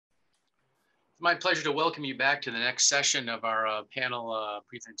My pleasure to welcome you back to the next session of our panel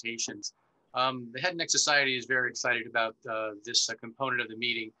presentations. The Head and Neck Society is very excited about this component of the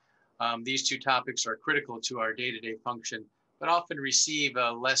meeting. These two topics are critical to our day-to-day function, but often receive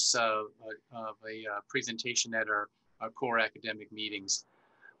less of a presentation at our core academic meetings.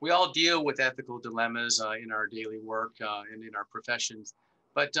 We all deal with ethical dilemmas in our daily work and in our professions,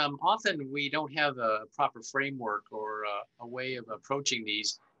 but often we don't have a proper framework or a way of approaching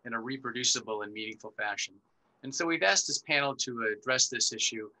these in a reproducible and meaningful fashion. And so we've asked this panel to address this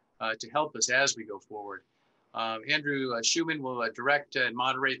issue to help us as we go forward. Andrew Shuman will direct and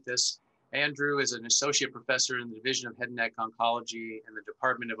moderate this. Andrew is an associate professor in the Division of Head and Neck Oncology and the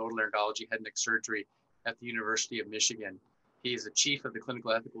Department of Otolaryngology Head and Neck Surgery at the University of Michigan. He is the chief of the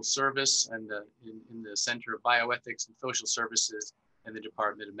Clinical Ethical Service and in the Center of Bioethics and Social Services in the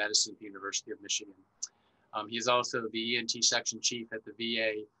Department of Medicine at the University of Michigan. He is also the ENT section chief at the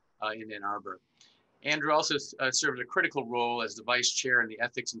VA in Ann Arbor. Andrew also served a critical role as the vice chair in the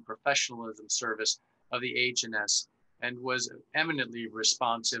Ethics and Professionalism Service of the AHNS and was eminently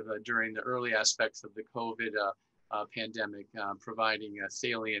responsive during the early aspects of the COVID pandemic, providing a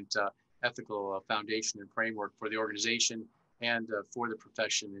salient ethical foundation and framework for the organization and for the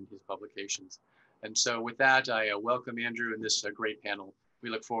profession in his publications. And so with that, I welcome Andrew in this great panel. We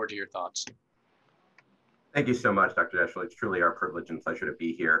look forward to your thoughts. Thank you so much, Dr. Deschel. It's truly our privilege and pleasure to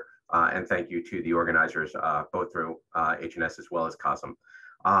be here. And thank you to the organizers, both through AHNS as well as COSM.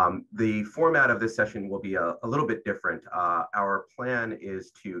 The format of this session will be a little bit different. Our plan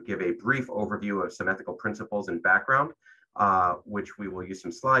is to give a brief overview of some ethical principles and background, which we will use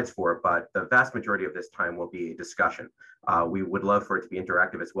some slides for, but the vast majority of this time will be a discussion. We would love for it to be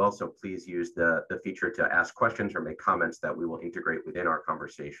interactive as well, so please use the feature to ask questions or make comments that we will integrate within our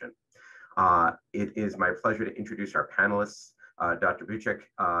conversation. It is my pleasure to introduce our panelists. Dr. Buczek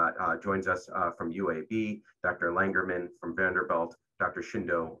joins us from UAB, Dr. Langerman from Vanderbilt, Dr.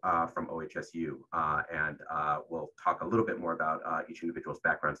 Shindo from OHSU, and we'll talk a little bit more about each individual's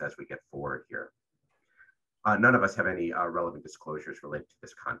backgrounds as we get forward here. None of us have any relevant disclosures related to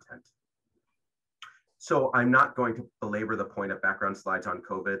this content. So I'm not going to belabor the point of background slides on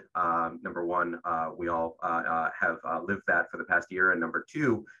COVID. Number one, we all have lived that for the past year. And number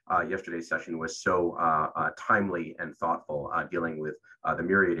two, yesterday's session was so timely and thoughtful, dealing with the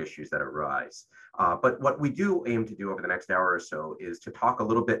myriad issues that arise. But what we do aim to do over the next hour or so is to talk a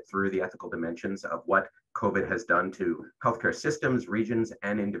little bit through the ethical dimensions of what COVID has done to healthcare systems, regions,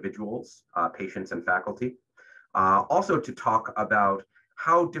 and individuals, patients, and faculty. Also to talk about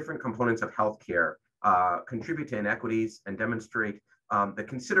how different components of healthcare contribute to inequities and demonstrate the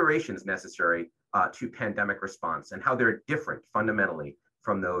considerations necessary to pandemic response and how they're different fundamentally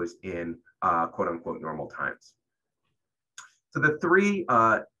from those in quote unquote normal times. So the three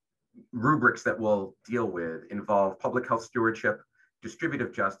rubrics that we'll deal with involve public health stewardship,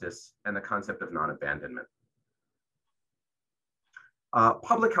 distributive justice, and the concept of non-abandonment.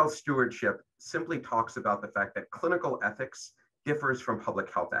 Public health stewardship simply talks about the fact that clinical ethics differs from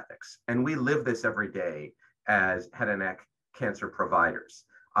public health ethics. And we live this every day as head and neck cancer providers.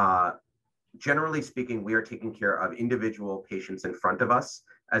 Generally speaking, we are taking care of individual patients in front of us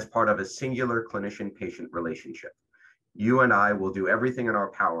as part of a singular clinician-patient relationship. You and I will do everything in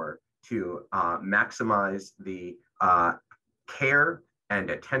our power to maximize the care and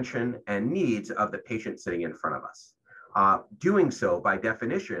attention and needs of the patient sitting in front of us. Doing so, by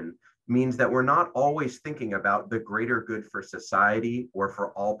definition, means that we're not always thinking about the greater good for society or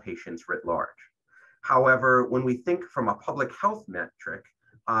for all patients writ large. However, when we think from a public health metric,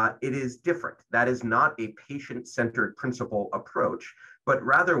 it is different. That is not a patient-centered principle approach, but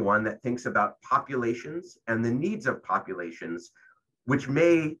rather one that thinks about populations and the needs of populations, which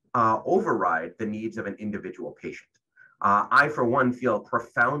may override the needs of an individual patient. I, for one, feel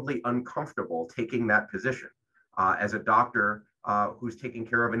profoundly uncomfortable taking that position. As a doctor who's taking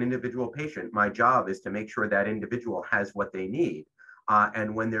care of an individual patient, my job is to make sure that individual has what they need.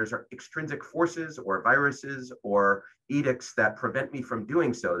 And when there's extrinsic forces or viruses or edicts that prevent me from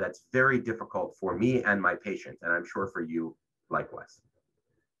doing so, that's very difficult for me and my patient, and I'm sure for you likewise.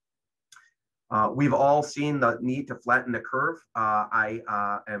 We've all seen the need to flatten the curve. I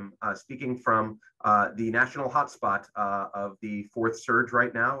am speaking from the national hotspot of the fourth surge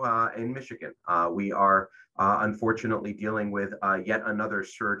right now in Michigan. We are unfortunately dealing with yet another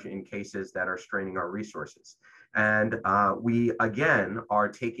surge in cases that are straining our resources. And we, again, are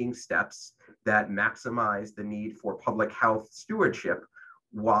taking steps that maximize the need for public health stewardship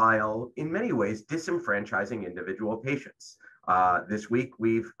while in many ways disenfranchising individual patients. This week,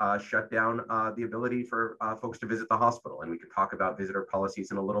 we've shut down the ability for folks to visit the hospital, and we could talk about visitor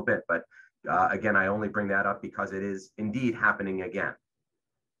policies in a little bit, but Again, I only bring that up because it is indeed happening again.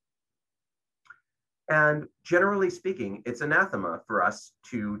 And generally speaking, it's anathema for us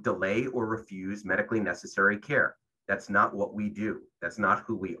to delay or refuse medically necessary care. That's not what we do. That's not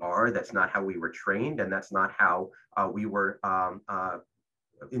who we are. That's not how we were trained. And that's not how we were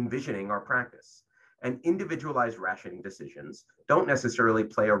envisioning our practice. And individualized rationing decisions don't necessarily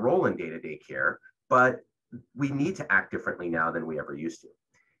play a role in day-to-day care, but we need to act differently now than we ever used to.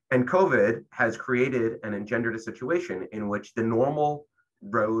 And COVID has created and engendered a situation in which the normal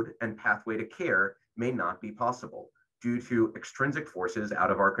road and pathway to care may not be possible due to extrinsic forces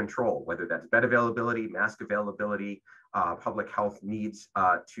out of our control, whether that's bed availability, mask availability, public health needs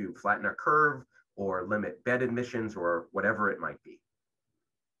to flatten a curve or limit bed admissions or whatever it might be.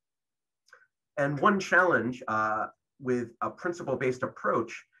 And one challenge with a principle-based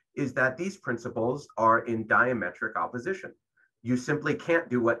approach is that these principles are in diametric opposition. You simply can't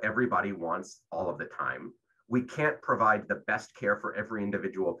do what everybody wants all of the time. We can't provide the best care for every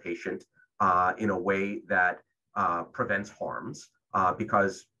individual patient in a way that prevents harms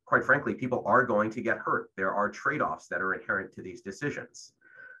because, quite frankly, people are going to get hurt. There are trade-offs that are inherent to these decisions.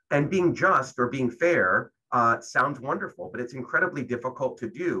 And being just or being fair sounds wonderful, but it's incredibly difficult to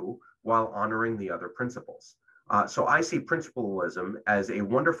do while honoring the other principles. So I see principlism as a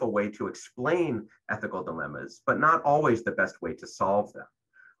wonderful way to explain ethical dilemmas, but not always the best way to solve them.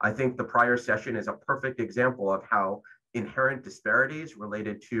 I think the prior session is a perfect example of how inherent disparities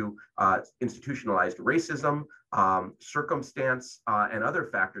related to institutionalized racism, circumstance, and other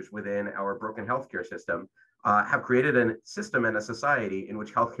factors within our broken healthcare system have created a system and a society in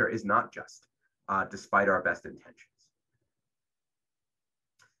which healthcare is not just, despite our best intentions.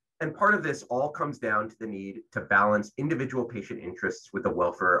 And part of this all comes down to the need to balance individual patient interests with the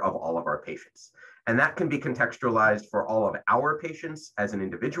welfare of all of our patients. And that can be contextualized for all of our patients as an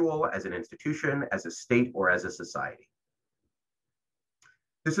individual, as an institution, as a state, or as a society.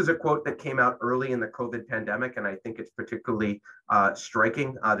 This is a quote that came out early in the COVID pandemic, and I think it's particularly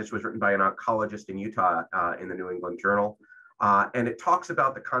striking. This was written by an oncologist in Utah in the New England Journal. And it talks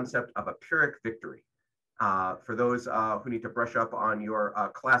about the concept of a Pyrrhic victory. For those who need to brush up on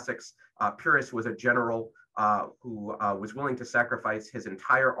your classics, Pyrrhus was a general who was willing to sacrifice his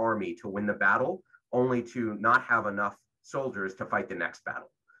entire army to win the battle, only to not have enough soldiers to fight the next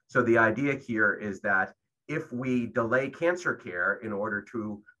battle. So the idea here is that if we delay cancer care in order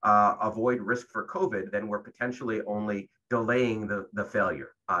to avoid risk for COVID, then we're potentially only delaying the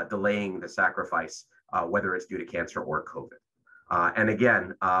failure, delaying the sacrifice, whether it's due to cancer or COVID. And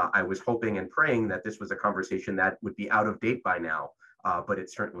again, I was hoping and praying that this was a conversation that would be out of date by now, but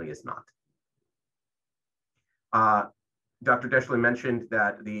it certainly is not. Dr. Deschley mentioned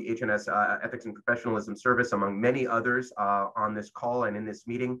that the AHNS Ethics and Professionalism Service, among many others on this call and in this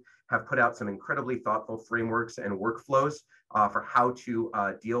meeting, have put out some incredibly thoughtful frameworks and workflows for how to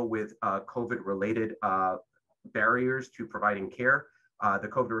deal with COVID-related barriers to providing care. The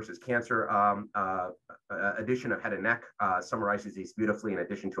COVID versus cancer edition of Head and Neck summarizes these beautifully in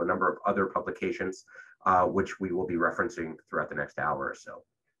addition to a number of other publications, which we will be referencing throughout the next hour or so.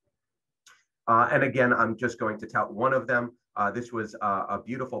 And again, I'm just going to tout one of them. This was a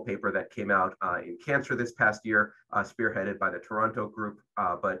beautiful paper that came out in Cancer this past year, spearheaded by the Toronto group,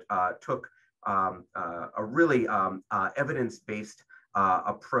 but took a really evidence-based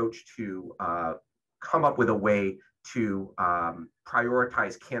approach to come up with a way to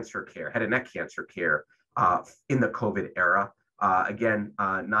prioritize cancer care, head and neck cancer care in the COVID era. Again,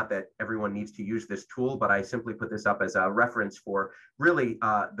 not that everyone needs to use this tool, but I simply put this up as a reference for really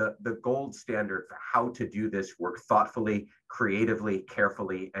the gold standard for how to do this work thoughtfully, creatively,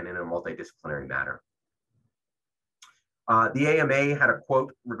 carefully, and in a multidisciplinary manner. The AMA had a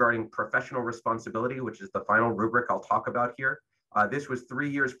quote regarding professional responsibility, which is the final rubric I'll talk about here. This was 3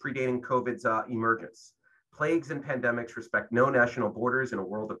 years predating COVID's emergence. Plagues and pandemics respect no national borders in a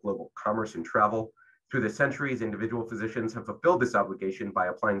world of global commerce and travel. Through the centuries, individual physicians have fulfilled this obligation by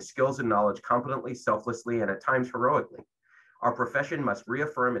applying skills and knowledge competently, selflessly, and at times heroically. Our profession must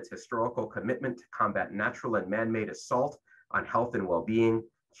reaffirm its historical commitment to combat natural and man-made assault on health and well-being.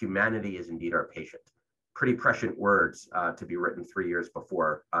 Humanity is indeed our patient. Pretty prescient words to be written 3 years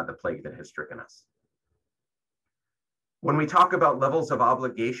before the plague that has stricken us. When we talk about levels of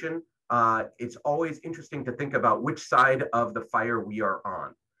obligation, it's always interesting to think about which side of the fire we are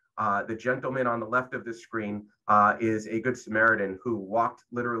on. The gentleman on the left of the screen is a good Samaritan who walked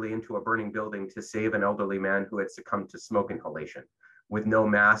literally into a burning building to save an elderly man who had succumbed to smoke inhalation with no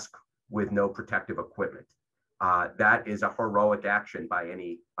mask, with no protective equipment. That is a heroic action by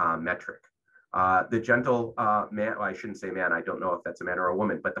any metric. The gentle man, well, I shouldn't say man, I don't know if that's a man or a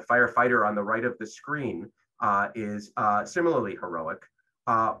woman, but the firefighter on the right of the screen is similarly heroic.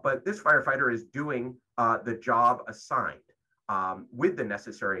 But this firefighter is doing the job assigned with the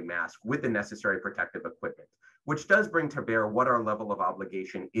necessary mask, with the necessary protective equipment, which does bring to bear what our level of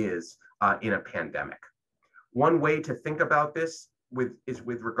obligation is in a pandemic. One way to think about this is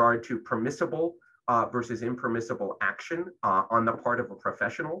with regard to permissible versus impermissible action on the part of a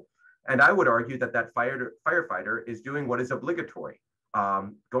professional. And I would argue that that firefighter is doing what is obligatory,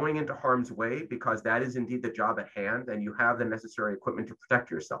 going into harm's way because that is indeed the job at hand and you have the necessary equipment to protect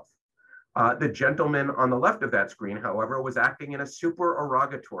yourself. The gentleman on the left of that screen, however, was acting in a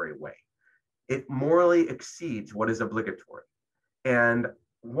supererogatory way. It morally exceeds what is obligatory. And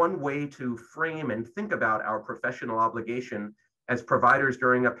one way to frame and think about our professional obligation as providers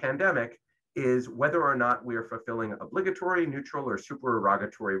during a pandemic is whether or not we are fulfilling obligatory, neutral, or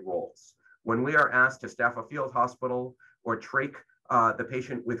supererogatory roles. When we are asked to staff a field hospital or trach the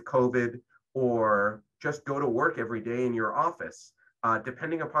patient with COVID or just go to work every day in your office,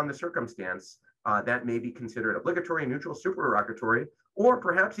 depending upon the circumstance, that may be considered obligatory, neutral, supererogatory, or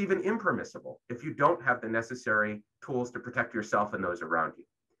perhaps even impermissible if you don't have the necessary tools to protect yourself and those around you.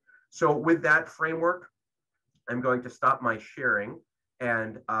 So with that framework, I'm going to stop my sharing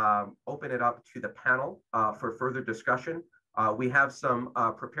and open it up to the panel for further discussion. We have some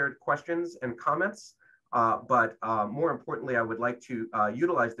prepared questions and comments, but more importantly, I would like to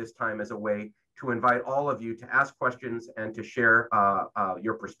utilize this time as a way to invite all of you to ask questions and to share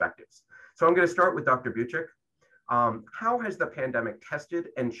your perspectives. So I'm going to start with Dr. Buczek. How has the pandemic tested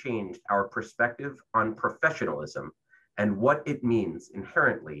and changed our perspective on professionalism and what it means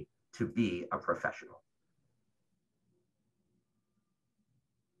inherently to be a professional?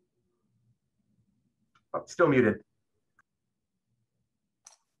 Oh, still muted.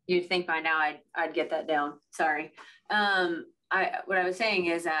 You'd think by now I'd get that down. Sorry. What I was saying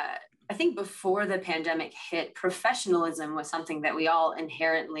is I think before the pandemic hit, professionalism was something that we all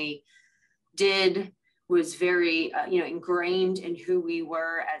inherently did, was very ingrained in who we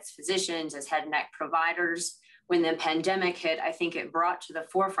were as physicians, as head and neck providers. When the pandemic hit, I think it brought to the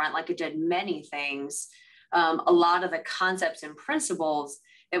forefront, like it did many things, a lot of the concepts and principles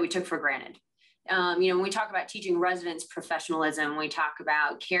that we took for granted. When we talk about teaching residents professionalism, we talk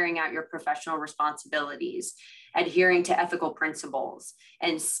about carrying out your professional responsibilities, adhering to ethical principles,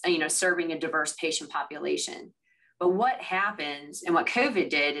 and serving a diverse patient population. But what happens, and what COVID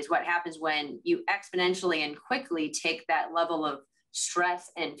did, is what happens when you exponentially and quickly take that level of stress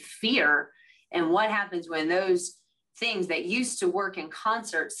and fear, and what happens when those things that used to work in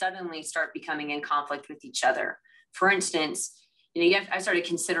concert suddenly start becoming in conflict with each other. For instance, I started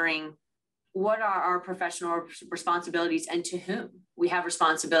considering, what are our professional responsibilities and to whom? We have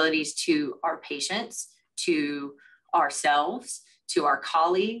responsibilities to our patients, to ourselves, to our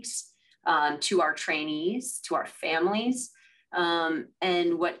colleagues, to our trainees, to our families.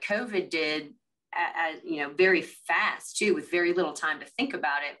 And what COVID did, very fast too, with very little time to think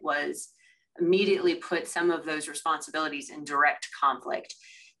about it, was immediately put some of those responsibilities in direct conflict.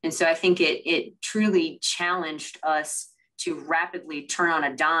 And so I think it truly challenged us to rapidly turn on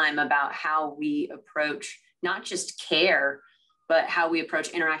a dime about how we approach not just care, but how we approach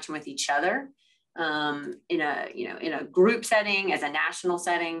interaction with each other in a group setting, as a national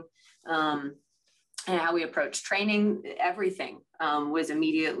setting, and how we approach training. Everything was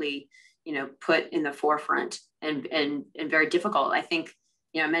immediately put in the forefront and very difficult. I think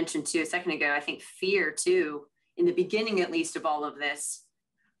I mentioned too a second ago, I think fear too, in the beginning at least of all of this,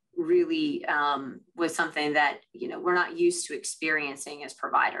 really was something that we're not used to experiencing as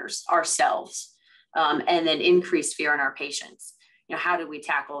providers ourselves, and then increased fear in our patients. How did we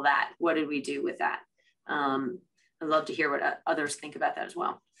tackle that? What did we do with that? I'd love to hear what others think about that as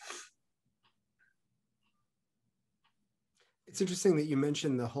well. It's interesting that you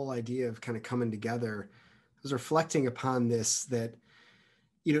mentioned the whole idea of kind of coming together. I was reflecting upon this, that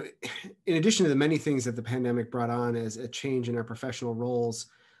in addition to the many things that the pandemic brought on as a change in our professional roles,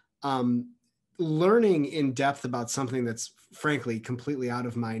 learning in depth about something that's frankly completely out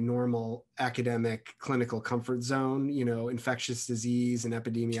of my normal academic clinical comfort zone, infectious disease and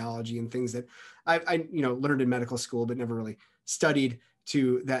epidemiology and things that I learned in medical school, but never really studied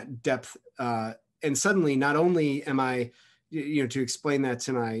to that depth. And suddenly, not only am I, to explain that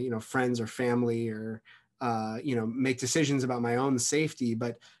to my, friends or family, or, make decisions about my own safety,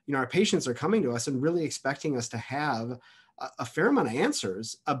 but, our patients are coming to us and really expecting us to have a fair amount of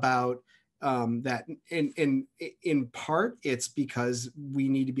answers about that. In part, it's because we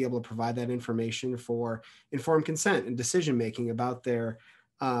need to be able to provide that information for informed consent and decision-making about their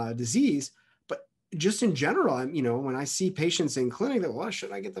disease. just in general, when I see patients in clinic that, well,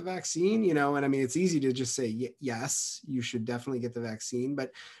 should I get the vaccine? And I mean, it's easy to just say, yes, you should definitely get the vaccine,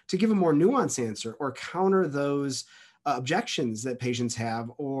 but to give a more nuanced answer or counter those objections that patients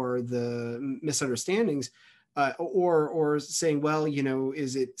have or the misunderstandings, or saying, well,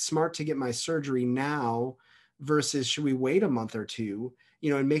 is it smart to get my surgery now versus should we wait a month or two?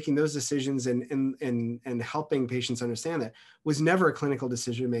 And making those decisions and helping patients understand that was never a clinical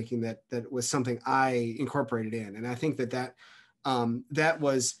decision making that was something I incorporated in. And I think that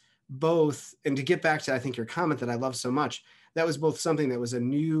was both, and to get back to, I think, your comment that I love so much, that was both something that was a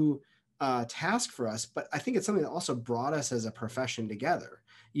new task for us, but I think it's something that also brought us as a profession together.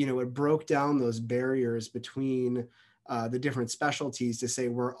 It broke down those barriers between the different specialties to say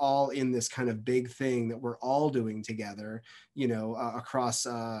we're all in this kind of big thing that we're all doing together, across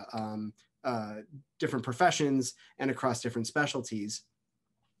different professions and across different specialties.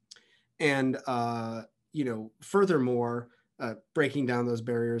 And, furthermore, breaking down those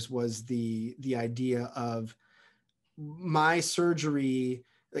barriers was the idea of my surgery.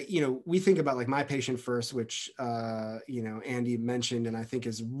 We think about like my patient first, which, Andy mentioned, and I think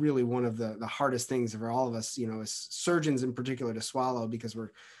is really one of the hardest things for all of us, as surgeons in particular, to swallow, because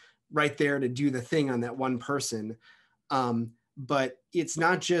we're right there to do the thing on that one person. But it's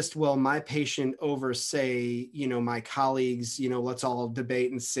not just, well, my patient over, say, my colleagues, let's all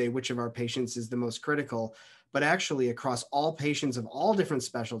debate and say which of our patients is the most critical, but actually across all patients of all different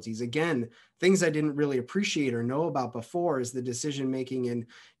specialties. Again, things I didn't really appreciate or know about before is the decision-making in,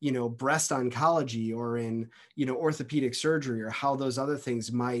 breast oncology or in, orthopedic surgery, or how those other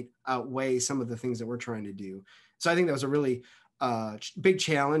things might outweigh some of the things that we're trying to do. So I think that was a really big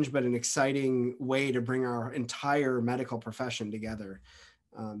challenge, but an exciting way to bring our entire medical profession together.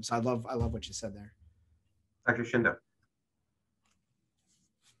 So I love what you said there. Dr. Shindo.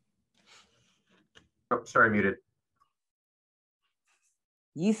 Oh, sorry, muted.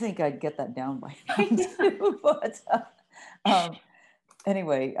 You think I'd get that down by now too, but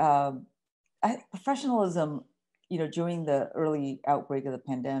anyway, professionalism, during the early outbreak of the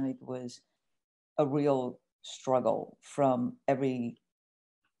pandemic was a real struggle from every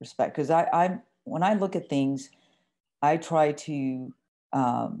respect. Because when I look at things, I try to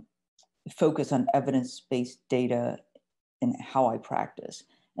focus on evidence-based data in how I practice.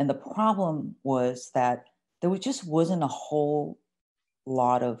 And the problem was that there just wasn't a whole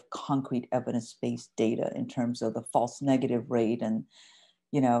lot of concrete evidence-based data in terms of the false negative rate. And,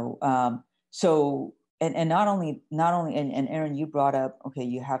 so, and not only, and Erin, you brought up, okay,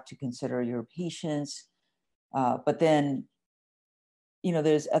 you have to consider your patients, but then,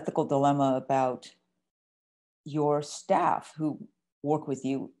 there's ethical dilemma about your staff who work with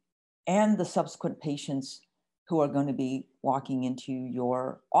you and the subsequent patients who are going to be walking into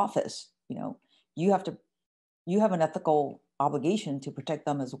your office. You have an ethical obligation to protect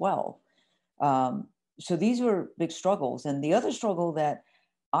them as well. So these were big struggles. And the other struggle that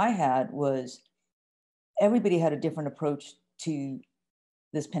I had was everybody had a different approach to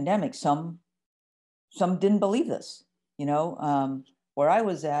this pandemic. Some didn't believe this, where I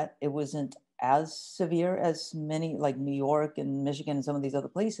was at, it wasn't as severe as many, like New York and Michigan and some of these other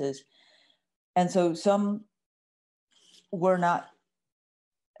places. And so some were not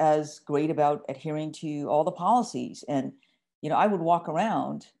as great about adhering to all the policies. And, I would walk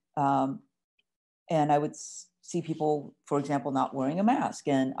around and I would see people, for example, not wearing a mask.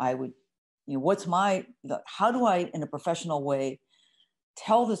 And I would, how do I, in a professional way,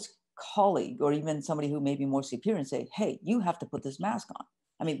 tell this colleague or even somebody who may be more superior and say, hey, you have to put this mask on?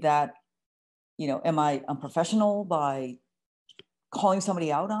 I mean, that, am I unprofessional by calling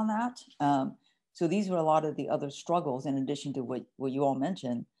somebody out on that? So these were a lot of the other struggles, in addition to what you all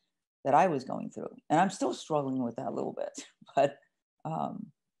mentioned, that I was going through. And I'm still struggling with that a little bit, but I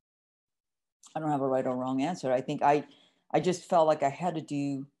don't have a right or wrong answer. I think I just felt like I had to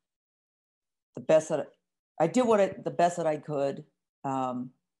do the best that the best that I could,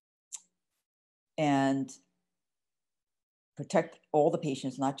 and protect all the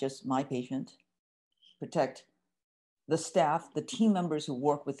patients, not just my patient, protect the staff, the team members who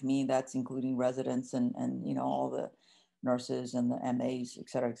work with me, that's including residents and all the nurses and the MAs, et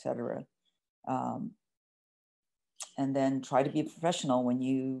cetera, and then try to be professional when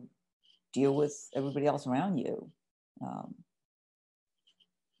you deal with everybody else around you.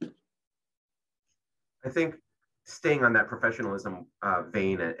 I think staying on that professionalism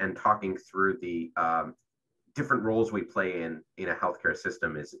vein and talking through the different roles we play in a healthcare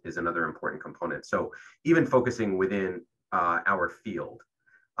system is another important component. So even focusing within our field,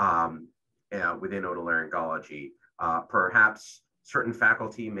 within otolaryngology, perhaps certain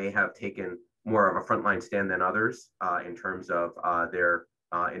faculty may have taken more of a frontline stand than others in terms of their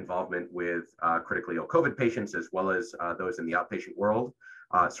involvement with critically ill COVID patients, as well as those in the outpatient world.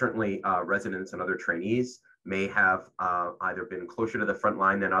 Certainly, residents and other trainees may have either been closer to the front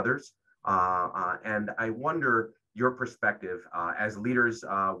line than others. And I wonder your perspective as leaders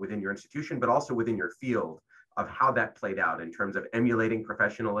within your institution, but also within your field, of how that played out in terms of emulating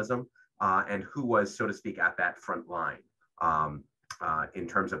professionalism and who was, so to speak, at that front line in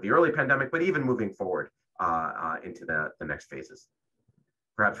terms of the early pandemic, but even moving forward into the next phases.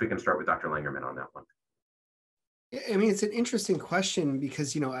 Perhaps we can start with Dr. Langerman on that one. I mean, it's an interesting question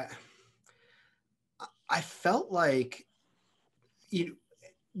because, you know, I felt like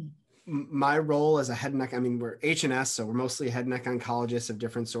my role as a head and neck, I mean, we're AHNS, so we're mostly head and neck oncologists of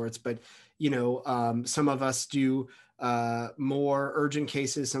different sorts, but, you know, some of us do more urgent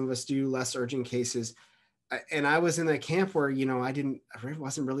cases, some of us do less urgent cases. And I was in a camp where, you know, I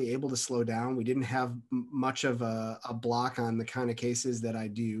wasn't really able to slow down. We didn't have much of a block on the kind of cases that I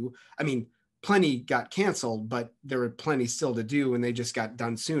do. I mean, plenty got canceled, but there were plenty still to do, and they just got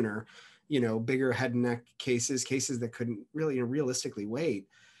done sooner. You know, bigger head and neck cases that couldn't really realistically wait.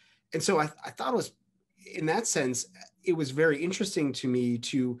 And so I thought it was, in that sense, it was very interesting to me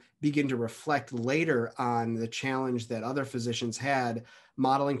to begin to reflect later on the challenge that other physicians had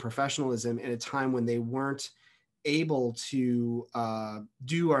modeling professionalism in a time when they weren't able to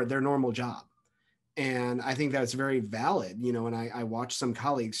do their normal job. And I think that's very valid, you know, and I watched some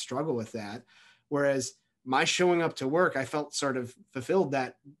colleagues struggle with that. Whereas my showing up to work, I felt sort of fulfilled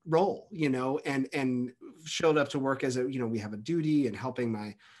that role, you know, and showed up to work as a, you know, we have a duty, and helping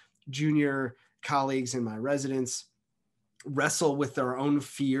my junior colleagues and my residents wrestle with their own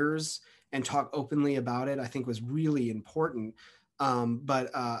fears and talk openly about it, I think was really important. But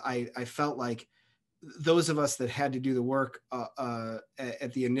I felt like those of us that had to do the work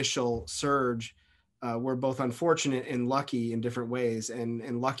at the initial surge were both unfortunate and lucky in different ways,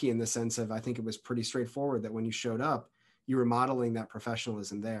 and lucky in the sense of, I think it was pretty straightforward that when you showed up, you were modeling that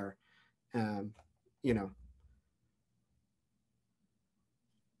professionalism there, you know.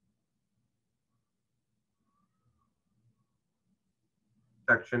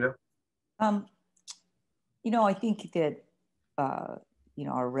 Dr. Shindo? You know, I think that, you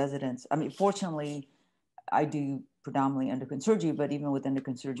know, our residents, I mean, fortunately, I do predominantly endocrine surgery, but even with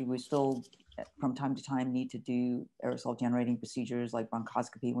endocrine surgery, we still, from time to time, need to do aerosol generating procedures like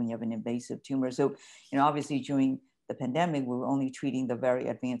bronchoscopy when you have an invasive tumor. So, you know, obviously during the pandemic, we were only treating the very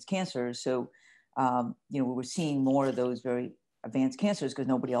advanced cancers. So, you know, we were seeing more of those very advanced cancers because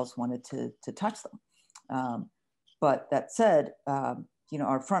nobody else wanted to touch them. But that said, you know,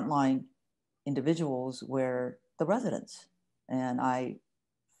 our frontline individuals were the residents. And I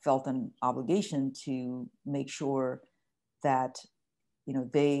felt an obligation to make sure that, you know,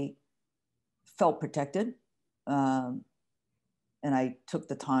 they felt protected. And I took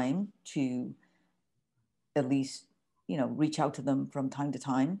the time to at least, you know, reach out to them from time to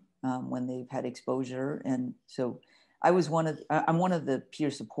time when they've had exposure. And so I'm one of the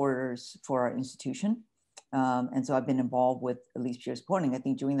peer supporters for our institution. And so I've been involved with at least peer supporting. I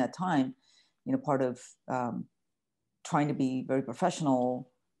think during that time, you know, part of trying to be very professional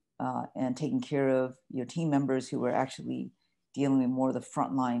and taking care of your team members who were actually dealing with more of the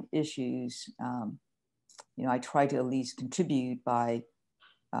frontline issues, you know, I try to at least contribute by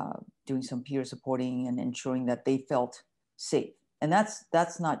doing some peer supporting and ensuring that they felt safe. And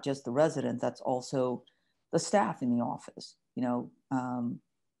that's not just the residents, that's also the staff in the office, you know,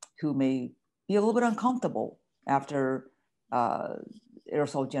 who may be a little bit uncomfortable after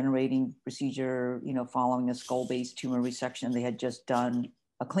aerosol generating procedure, you know, following a skull-based tumor resection. They had just done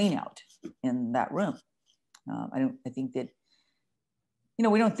a clean out in that room. I think that, you know,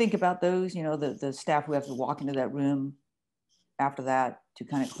 we don't think about those, you know, the staff who have to walk into that room after that to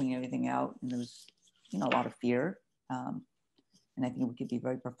kind of clean everything out. And there was, you know, a lot of fear. And I think we could be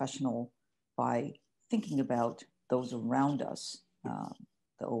very professional by thinking about those around us,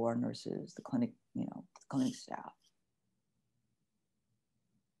 the OR nurses, the clinic, you know, the clinic staff.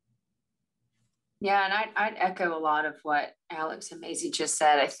 Yeah, and I'd echo a lot of what Alex and Maisie just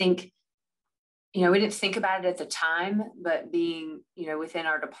said. I think, you know, we didn't think about it at the time, but being, you know, within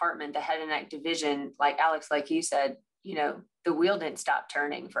our department, the head and neck division, like Alex, like you said, you know, the wheel didn't stop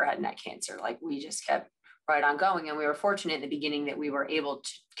turning for head and neck cancer. Like we just kept right on going. And we were fortunate in the beginning that we were able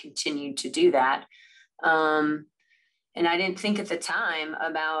to continue to do that. And I didn't think at the time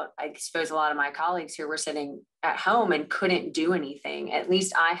about, I suppose, a lot of my colleagues who were sitting at home and couldn't do anything. At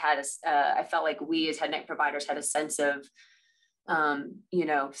least I felt like we as head and neck providers had a sense of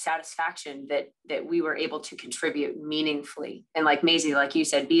satisfaction that we were able to contribute meaningfully. And like Maisie, like you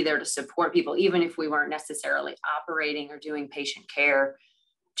said, be there to support people, even if we weren't necessarily operating or doing patient care,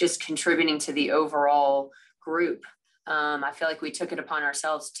 just contributing to the overall group. I feel like we took it upon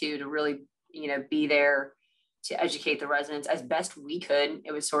ourselves to really, be there to educate the residents as best we could.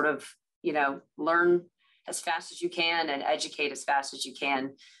 It was sort of, learn as fast as you can and educate as fast as you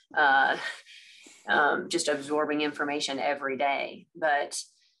can. Just absorbing information every day. But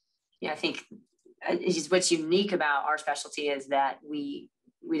I think what's unique about our specialty is that I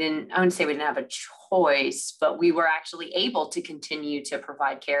wouldn't say we didn't have a choice, but we were actually able to continue to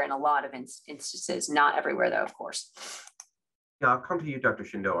provide care in a lot of instances, not everywhere though, of course. Yeah, I'll come to you, Dr.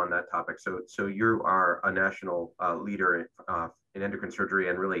 Shindo, on that topic. So you are a national leader in endocrine surgery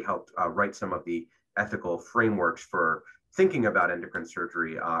and really helped write some of the ethical frameworks for thinking about endocrine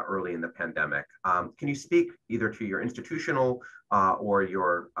surgery early in the pandemic. Can you speak either to your institutional or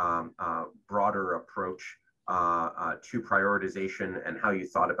your broader approach to prioritization and how you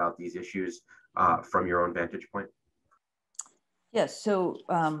thought about these issues from your own vantage point? Yes, so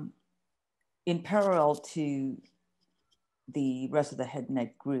in parallel to the rest of the head and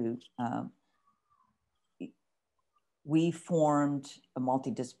neck group, we formed a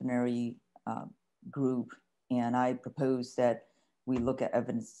multidisciplinary group, and I proposed that we look at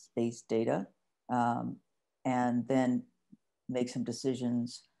evidence-based data and then make some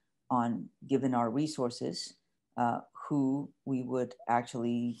decisions on, given our resources, who we would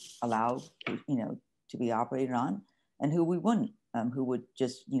actually allow to be operated on and who we wouldn't, who would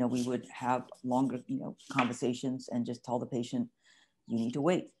just, we would have longer, conversations and just tell the patient, you need to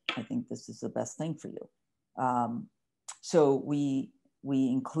wait. I think this is the best thing for you. So we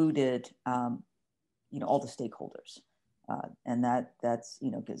included, all the stakeholders. And that's,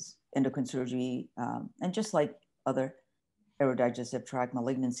 because endocrine surgery, and just like other aerodigestive tract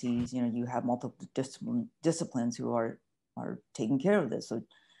malignancies, you have multiple disciplines who are taking care of this. So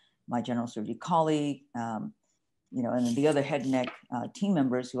my general surgery colleague, and then the other head and neck team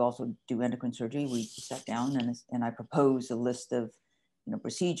members who also do endocrine surgery, we sat down and I proposed a list of,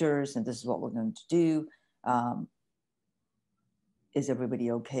 procedures, and this is what we're going to do. Is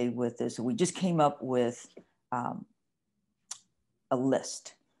everybody okay with this? So we just came up with a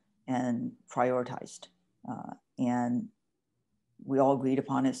list and prioritized. And we all agreed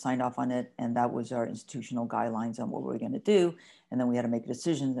upon it, signed off on it, and that was our institutional guidelines on what we were going to do. And then we had to make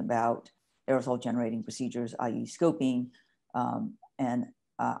decisions about aerosol generating procedures, i.e. scoping. And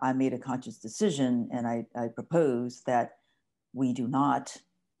I made a conscious decision, and I proposed that we do not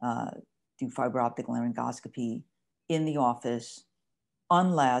do fiber optic laryngoscopy in the office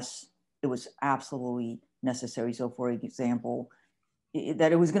unless it was absolutely necessary. So for example,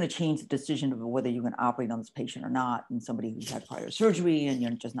 that it was going to change the decision of whether you're going to operate on this patient or not, and somebody who's had prior surgery and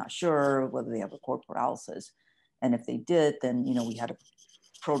you're just not sure whether they have a cord paralysis. And if they did, then, we had a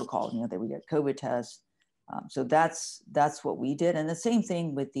protocol, that we get COVID tests. So that's what we did. And the same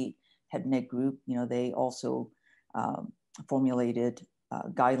thing with the head and neck group, they also formulated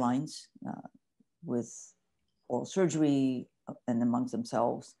guidelines with oral surgery and amongst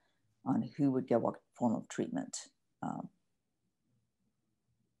themselves on who would get what form of treatment.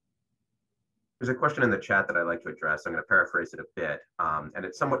 There's a question in the chat that I'd like to address. I'm going to paraphrase it a bit, and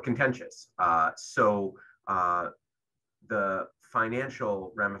it's somewhat contentious. So the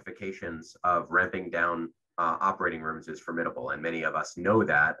financial ramifications of ramping down operating rooms is formidable, and many of us know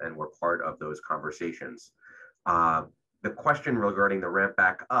that, and we're part of those conversations. The question regarding the ramp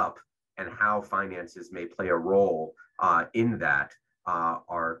back up and how finances may play a role in that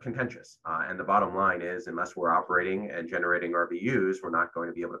are contentious. And the bottom line is, unless we're operating and generating RVUs, we're not going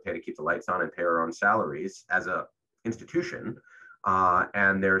to be able to pay to keep the lights on and pay our own salaries as an institution.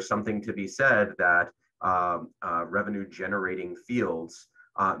 And there's something to be said that revenue generating fields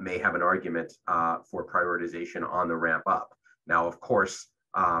may have an argument for prioritization on the ramp up. Now, of course,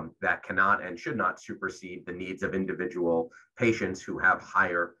 that cannot and should not supersede the needs of individual patients who have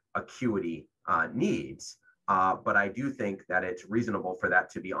higher acuity needs. But I do think that it's reasonable for that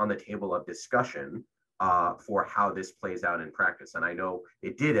to be on the table of discussion for how this plays out in practice. And I know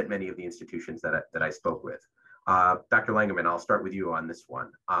it did at many of the institutions that I spoke with. Dr. Langerman, I'll start with you on this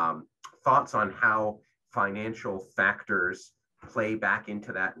one. Thoughts on how financial factors play back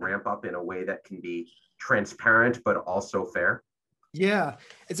into that ramp up in a way that can be transparent, but also fair? Yeah.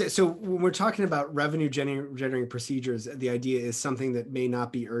 So when we're talking about revenue generating procedures, the idea is something that may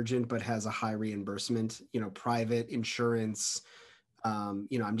not be urgent, but has a high reimbursement, private insurance. I'm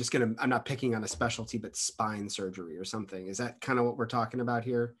not picking on a specialty, but spine surgery or something. Is that kind of what we're talking about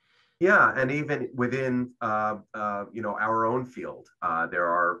here? Yeah, and even within our own field, there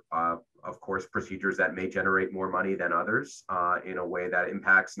are of course procedures that may generate more money than others in a way that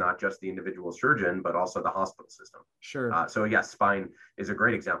impacts not just the individual surgeon but also the hospital system. Sure. So yes, spine is a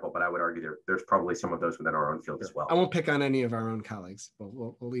great example, but I would argue there's probably some of those within our own field as well. I won't pick on any of our own colleagues, but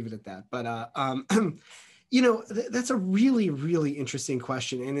we'll leave it at that. But that's a really, really interesting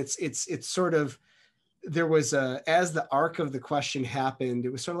question, and it's sort of, there was as the arc of the question happened,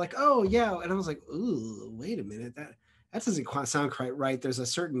 it was sort of like, oh yeah, and I was like, ooh, wait a minute, that doesn't sound quite right. There's a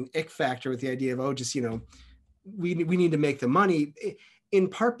certain ick factor with the idea of, oh, just we need to make the money, in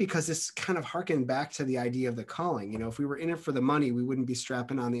part because this kind of harkened back to the idea of the calling. If we were in it for the money, we wouldn't be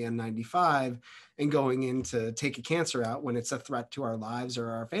strapping on the N95 and going in to take a cancer out when it's a threat to our lives or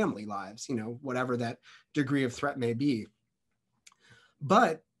our family lives, whatever that degree of threat may be.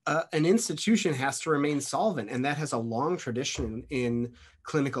 But an institution has to remain solvent, and that has a long tradition in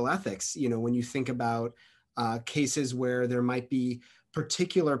clinical ethics. When you think about cases where there might be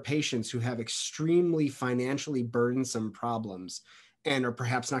particular patients who have extremely financially burdensome problems and are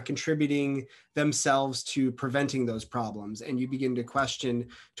perhaps not contributing themselves to preventing those problems, and you begin to question,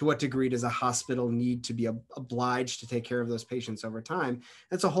 to what degree does a hospital need to be obliged to take care of those patients over time?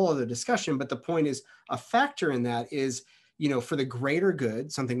 That's a whole other discussion, but the point is, a factor in that is, for the greater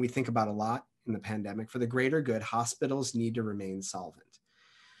good, something we think about a lot in the pandemic, for the greater good, hospitals need to remain solvent.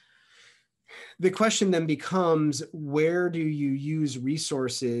 The question then becomes, where do you use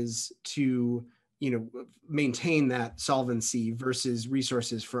resources to, maintain that solvency versus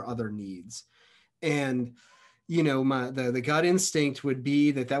resources for other needs? And, the gut instinct would be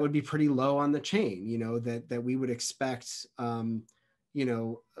that would be pretty low on the chain, that we would expect,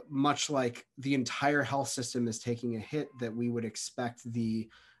 much like the entire health system is taking a hit, that we would expect the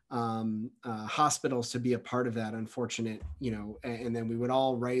hospitals to be a part of that, unfortunate, and then we would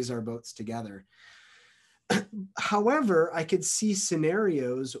all raise our boats together. However, I could see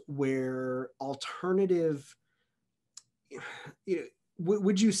scenarios where alternative,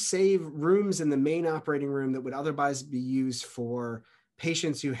 would you save rooms in the main operating room that would otherwise be used for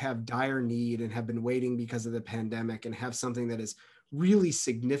patients who have dire need and have been waiting because of the pandemic and have something that is really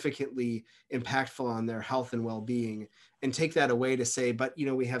significantly impactful on their health and well-being, and take that away to say, but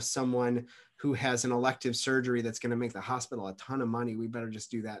we have someone who has an elective surgery that's going to make the hospital a ton of money, we better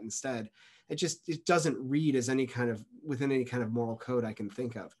just do that instead. It doesn't read as within any kind of moral code I can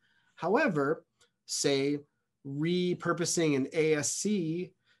think of. However, say repurposing an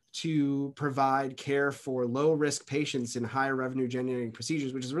ASC to provide care for low risk patients in high revenue generating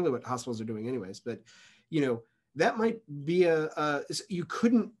procedures, which is really what hospitals are doing anyways, but that might be you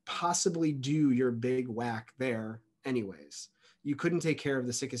couldn't possibly do your big whack there anyways. You couldn't take care of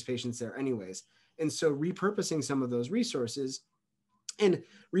the sickest patients there anyways. And so repurposing some of those resources and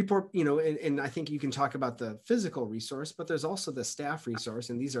and I think you can talk about the physical resource, but there's also the staff resource.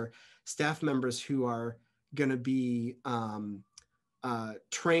 And these are staff members who are going to be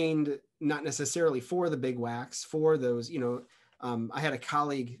trained, not necessarily for the big whacks, for those, I had a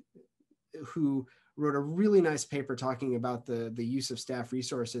colleague who wrote a really nice paper talking about the use of staff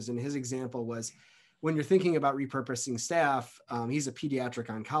resources. And his example was, when you're thinking about repurposing staff, he's a pediatric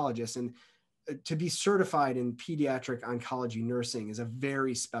oncologist, and to be certified in pediatric oncology nursing is a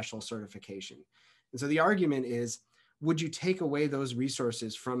very special certification. And so the argument is, would you take away those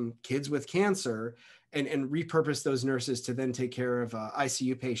resources from kids with cancer and repurpose those nurses to then take care of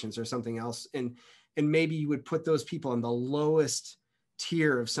ICU patients or something else? And maybe you would put those people on the lowest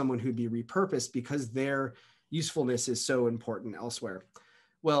tier of someone who'd be repurposed because their usefulness is so important elsewhere.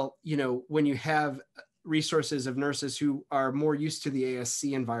 Well, when you have resources of nurses who are more used to the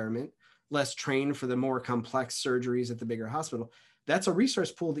ASC environment, less trained for the more complex surgeries at the bigger hospital, that's a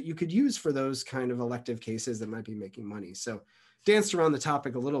resource pool that you could use for those kind of elective cases that might be making money. So danced around the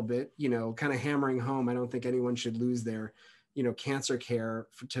topic a little bit, kind of hammering home, I don't think anyone should lose their, cancer care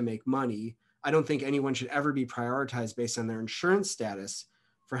to make money. I don't think anyone should ever be prioritized based on their insurance status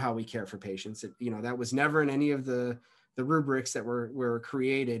for how we care for patients. That was never in any of the rubrics that were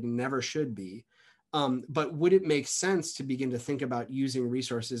created, and never should be. But would it make sense to begin to think about using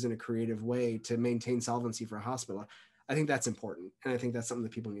resources in a creative way to maintain solvency for a hospital? I think that's important. And I think that's something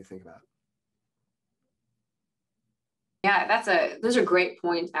that people need to think about. Yeah, those are great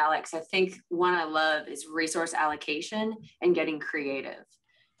points, Alex. I think one I love is resource allocation and getting creative.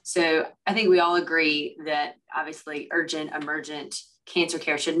 So I think we all agree that obviously urgent, emergent cancer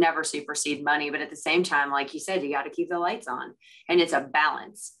care should never supersede money. But at the same time, like you said, you got to keep the lights on, and it's a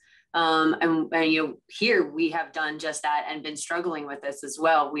balance. And here we have done just that and been struggling with this as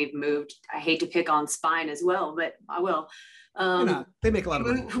well. We've moved, I hate to pick on spine as well, but I will. They make a lot of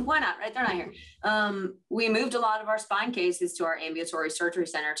money. Why not, right? They're not here. We moved a lot of our spine cases to our ambulatory surgery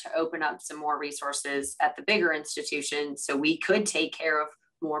center to open up some more resources at the bigger institution so we could take care of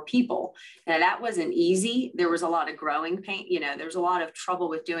more people. Now that wasn't easy. There was a lot of growing pain, there's a lot of trouble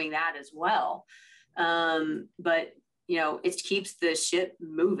with doing that as well. But it keeps the ship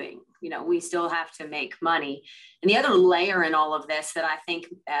moving. We still have to make money. And the other layer in all of this that I think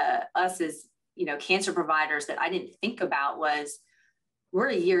us as cancer providers that I didn't think about was, we're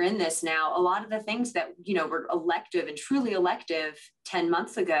a year in this now. A lot of the things that, were elective and truly elective 10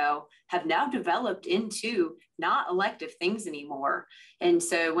 months ago have now developed into not elective things anymore. And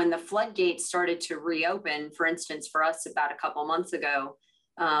so when the floodgates started to reopen, for instance, for us about a couple months ago,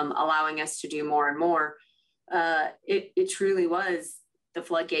 allowing us to do more and more, it truly was the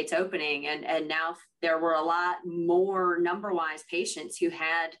floodgates opening. And now there were a lot more number-wise patients who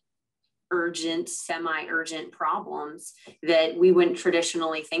had urgent, semi-urgent problems that we wouldn't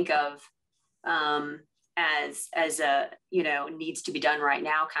traditionally think of as a, needs to be done right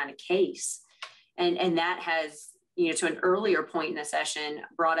now kind of case. And that has, to an earlier point in the session,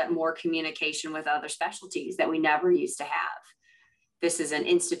 brought up more communication with other specialties that we never used to have. This is an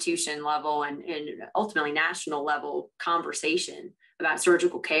institution level and ultimately national level conversation about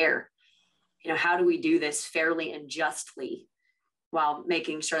surgical care. How do we do this fairly and justly, while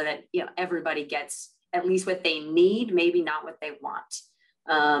making sure that everybody gets at least what they need, maybe not what they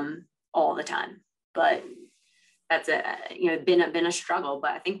want all the time. But that's been a struggle,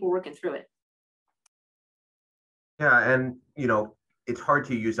 but I think we're working through it. Yeah, and it's hard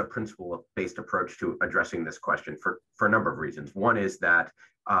to use a principle-based approach to addressing this question for a number of reasons. One is that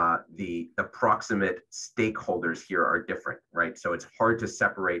the proximate stakeholders here are different, right? So it's hard to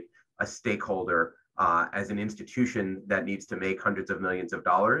separate a stakeholder as an institution that needs to make hundreds of millions of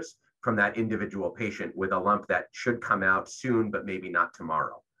dollars from that individual patient with a lump that should come out soon, but maybe not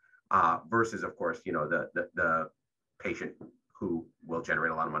tomorrow, versus, of course, the patient who will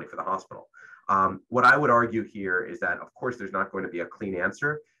generate a lot of money for the hospital. What I would argue here is that, of course, there's not going to be a clean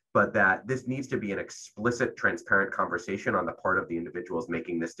answer, but that this needs to be an explicit, transparent conversation on the part of the individuals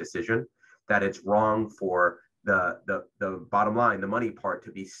making this decision, that it's wrong for the bottom line, the money part,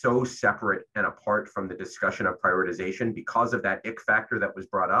 to be so separate and apart from the discussion of prioritization because of that ick factor that was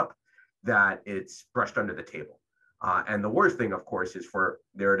brought up, that it's brushed under the table. And the worst thing, of course, is for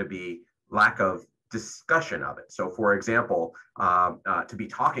there to be lack of discussion of it. So, for example, to be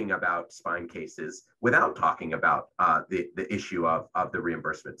talking about spine cases without talking about the issue of the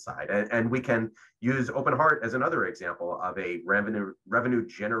reimbursement side. And we can use open heart as another example of a revenue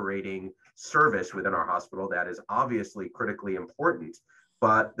generating service within our hospital that is obviously critically important,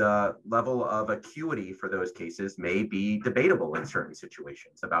 but the level of acuity for those cases may be debatable in certain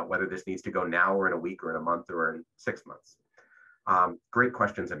situations about whether this needs to go now or in a week or in a month or in 6 months. Great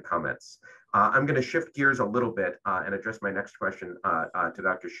questions and comments. I'm going to shift gears a little bit and address my next question to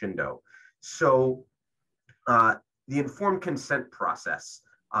Dr. Shindo. So the informed consent process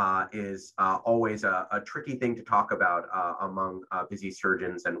is always a tricky thing to talk about among busy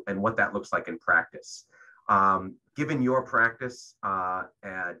surgeons and what that looks like in practice. Given your practice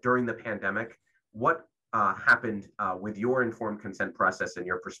during the pandemic, what happened with your informed consent process and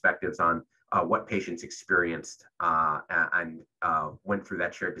your perspectives on what patients experienced and went through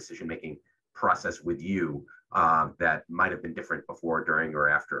that shared decision-making process with you that might have been different before, during, or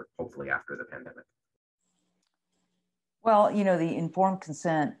after, hopefully after the pandemic? Well, the informed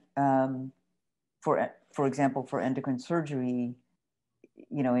consent, for example, for endocrine surgery,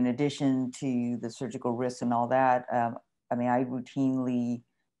 in addition to the surgical risks and all that, I routinely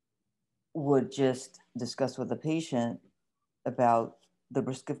would just discuss with the patient about the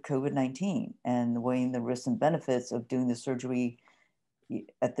risk of COVID-19 and weighing the risks and benefits of doing the surgery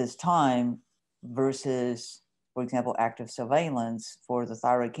at this time versus, for example, active surveillance for the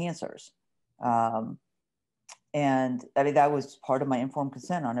thyroid cancers. And that was part of my informed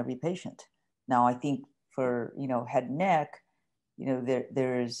consent on every patient. Now, I think for, head and neck,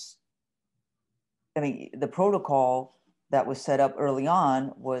 there's the protocol that was set up early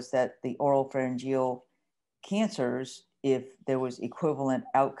on was that the oropharyngeal cancers, if there was equivalent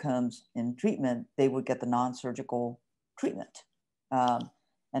outcomes in treatment, they would get the non-surgical treatment. And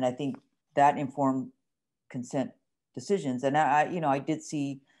I think that informed consent decisions. And I did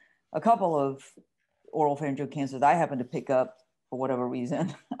see a couple of oropharyngeal cancers I happened to pick up for whatever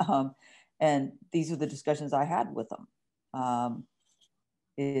reason. And these are the discussions I had with them.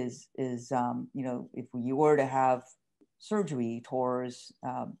 If you were to have surgery, tours,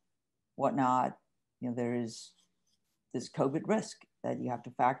 whatnot, there is this COVID risk that you have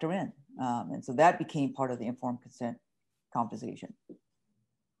to factor in. And so that became part of the informed consent conversation.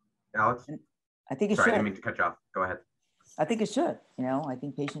 Alex? And I think it Sorry, should. I didn't mean to cut you off. Go ahead. I think it should. I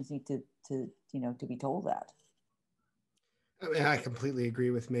think patients need to be told that. I mean, I completely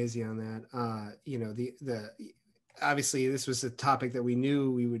agree with Maisie on that. The obviously this was a topic that we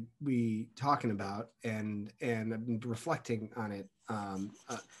knew we would be talking about, and I've been reflecting on it.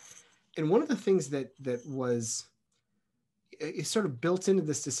 And one of the things that was is sort of built into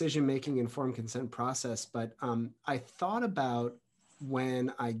this decision-making informed consent process, but I thought about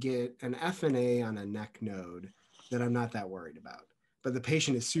when I get an FNA on a neck node that I'm not that worried about, but the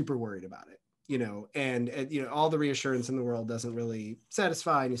patient is super worried about it. And all the reassurance in the world doesn't really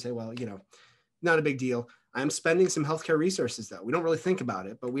satisfy. And you say, well, not a big deal. I'm spending some healthcare resources though. We don't really think about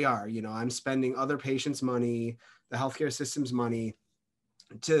it, but we are. I'm spending other patients' money, the healthcare system's money,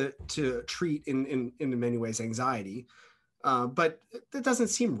 to treat in many ways anxiety. But that doesn't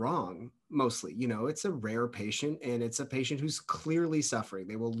seem wrong. Mostly, it's a rare patient, and it's a patient who's clearly suffering.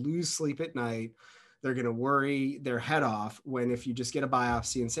 They will lose sleep at night. They're going to worry their head off, when if you just get a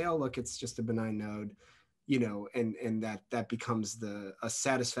biopsy and say, oh, look, it's just a benign node, and that becomes a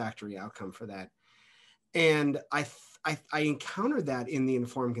satisfactory outcome for that. And I encountered that in the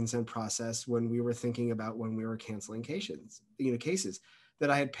informed consent process when we were thinking about when we were canceling cases, that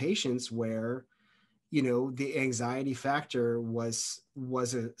I had patients where, the anxiety factor was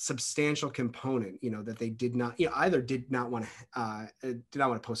a substantial component, that they did not, either did not want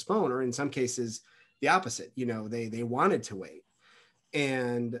to postpone, or in some cases, the opposite, they wanted to wait.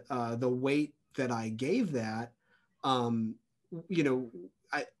 And the weight that I gave that, I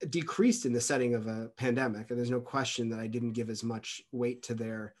decreased in the setting of a pandemic. And there's no question that I didn't give as much weight to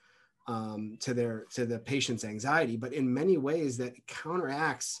the patient's anxiety, but in many ways that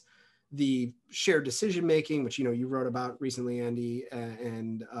counteracts the shared decision-making, which, you wrote about recently, Andy,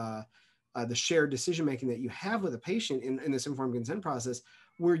 and the shared decision-making that you have with a patient in this informed consent process,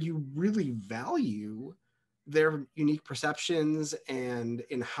 where you really value their unique perceptions and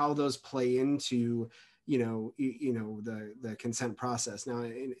in how those play into, the consent process. Now,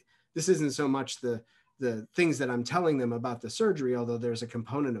 this isn't so much the things that I'm telling them about the surgery, although there's a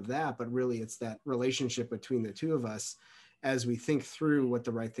component of that, but really it's that relationship between the two of us as we think through what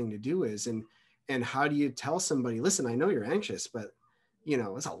the right thing to do is. And how do you tell somebody, listen, I know you're anxious, but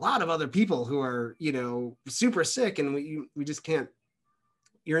there's a lot of other people who are, super sick, and we just can't,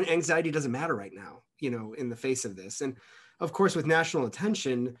 your anxiety doesn't matter right now, in the face of this. And of course, with national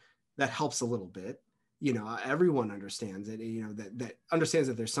attention, that helps a little bit. Everyone understands it, that understands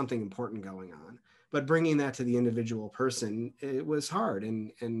that there's something important going on. But bringing that to the individual person, it was hard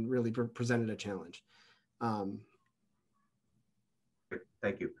and really presented a challenge.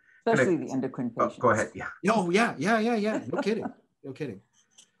 Thank you. Especially the endocrine patients. Go ahead. Yeah. Oh, yeah. No kidding. No kidding.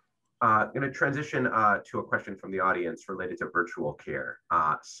 I'm going to transition to a question from the audience related to virtual care.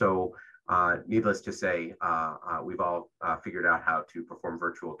 Needless to say, we've all figured out how to perform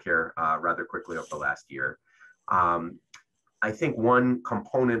virtual care rather quickly over the last year. I think one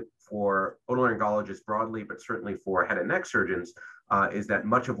component for otolaryngologists broadly, but certainly for head and neck surgeons, is that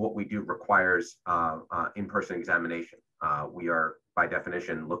much of what we do requires in-person examination. We are, by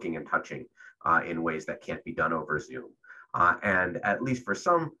definition, looking and touching in ways that can't be done over Zoom. And at least for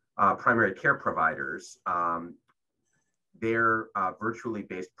some primary care providers, their virtually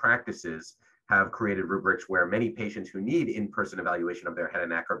based practices have created rubrics where many patients who need in-person evaluation of their head and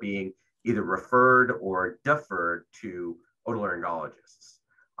neck are being either referred or deferred to otolaryngologists.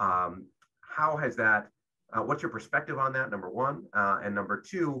 How has that, what's your perspective on that, number one? And number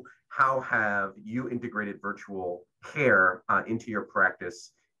two, how have you integrated virtual care into your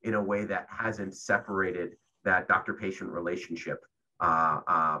practice in a way that hasn't separated that doctor-patient relationship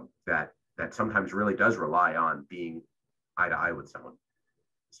that sometimes really does rely on being eye to eye with someone?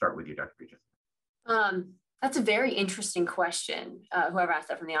 Start with you, Dr. Buczek. That's a very interesting question. Whoever asked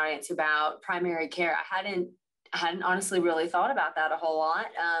that from the audience about primary care, I hadn't honestly really thought about that a whole lot.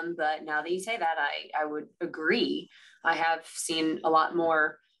 But now that you say that, I would agree. I have seen a lot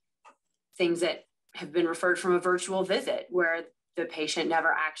more things that have been referred from a virtual visit where the patient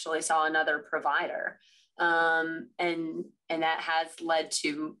never actually saw another provider. And that has led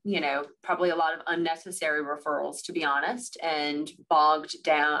to, probably a lot of unnecessary referrals, to be honest, and bogged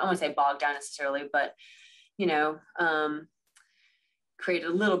down, I won't say bogged down necessarily, but, created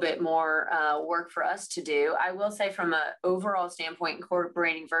a little bit more work for us to do. I will say from an overall standpoint,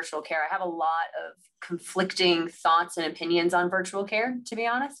 incorporating virtual care, I have a lot of conflicting thoughts and opinions on virtual care, to be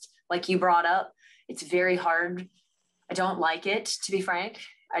honest. Like you brought up, it's very hard. I don't like it, to be frank.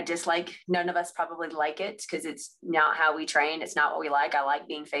 I dislike, none of us probably like it because it's not how we train. It's not what we like. I like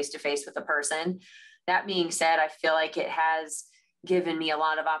being face-to-face with a person. That being said, I feel like it has given me a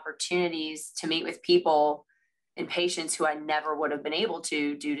lot of opportunities to meet with people and patients who I never would have been able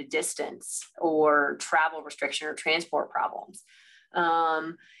to due to distance or travel restriction or transport problems.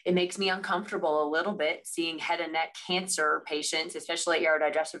 It makes me uncomfortable a little bit seeing head and neck cancer patients, especially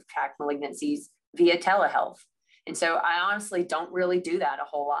aerodigestive tract malignancies, via telehealth. And so I honestly don't really do that a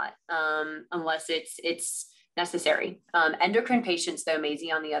whole lot unless it's necessary. Endocrine patients, though,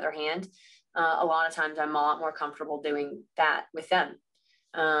 Maisie, on the other hand, a lot of times I'm a lot more comfortable doing that with them.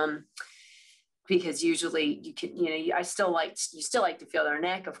 Because usually you can, you still like to feel their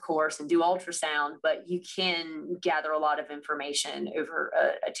neck, of course, and do ultrasound, but you can gather a lot of information over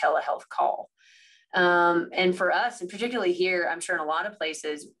a telehealth call. And for us, and particularly here, I'm sure in a lot of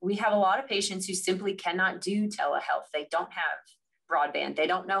places, we have a lot of patients who simply cannot do telehealth. They don't have broadband. They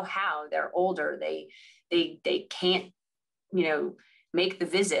don't know how. They're older. They can't, make the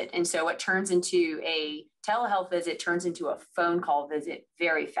visit. And so what turns into a telehealth visit turns into a phone call visit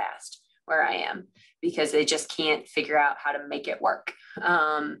very fast where I am, because they just can't figure out how to make it work.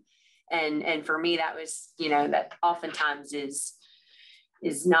 And for me, that was, that oftentimes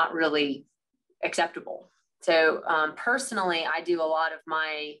is not really acceptable. So personally, I do a lot of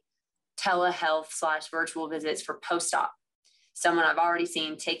my telehealth / virtual visits for post-op. Someone I've already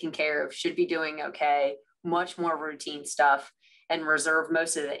seen, taken care of, should be doing okay, much more routine stuff, and reserve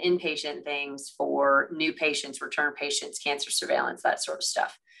most of the inpatient things for new patients, return patients, cancer surveillance, that sort of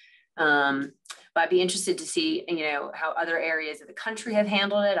stuff. But I'd be interested to see, how other areas of the country have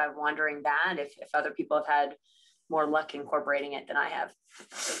handled it. I'm wondering that if other people have had more luck incorporating it than I have.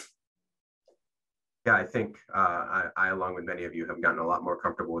 Yeah, I think I, along with many of you, have gotten a lot more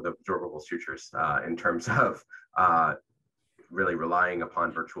comfortable with absorbable sutures in terms of really relying upon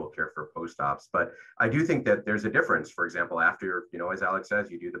virtual care for post-ops. But I do think that there's a difference. For example, after, as Alex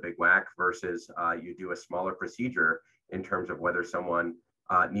says, you do the big whack versus you do a smaller procedure in terms of whether someone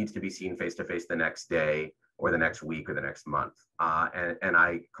needs to be seen face-to-face the next day or the next week or the next month. And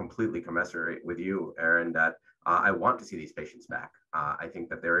I completely commiserate with you, Erin, that I want to see these patients back. I think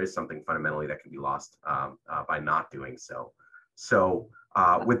that there is something fundamentally that can be lost by not doing so. So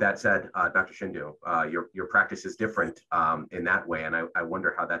with that said, Dr. Shindo, your practice is different in that way. And I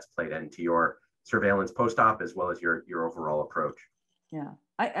wonder how that's played into your surveillance post-op as well as your overall approach. Yeah,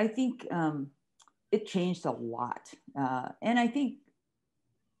 I think it changed a lot. And I think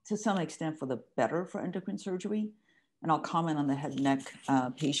to some extent for the better for endocrine surgery. And I'll comment on the head and neck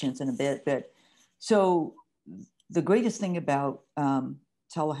patients in a bit. But so the greatest thing about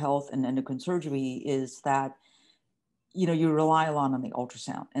telehealth and endocrine surgery is that, you rely a lot on the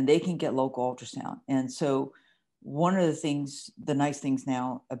ultrasound, and they can get local ultrasound. And so one of the nice things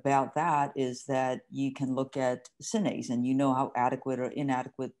now about that is that you can look at CINEs and how adequate or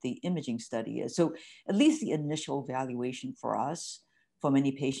inadequate the imaging study is. So at least the initial evaluation for us, for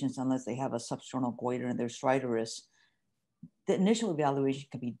many patients, unless they have a substernal goiter and they're stridorous, the initial evaluation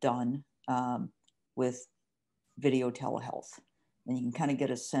can be done with video telehealth. And you can kind of get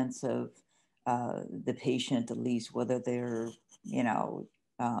a sense of the patient, at least whether they're,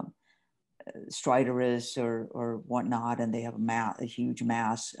 stridorous or whatnot, and they have a huge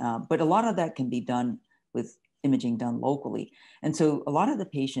mass. But a lot of that can be done with imaging done locally. And so a lot of the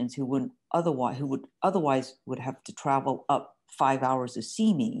patients who would otherwise have to travel up 5 hours to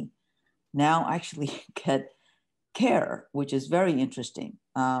see me now actually get care, which is very interesting.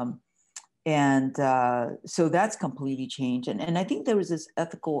 And so that's completely changed. And I think there was this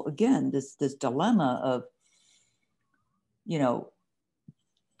ethical, again, this dilemma of,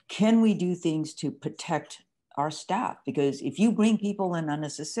 can we do things to protect our staff? Because if you bring people in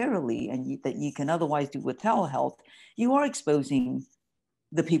unnecessarily and that you can otherwise do with telehealth, you are exposing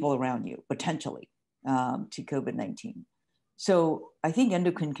the people around you potentially to COVID-19. So I think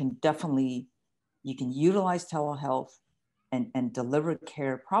endocrine can definitely, you can utilize telehealth and deliver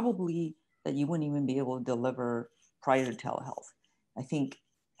care probably that you wouldn't even be able to deliver prior to telehealth. I think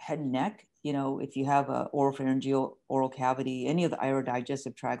head and neck, if you have a oropharyngeal, oral cavity, any of the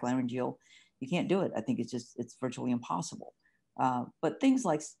aerodigestive tract, laryngeal, you can't do it. I think it's virtually impossible. But things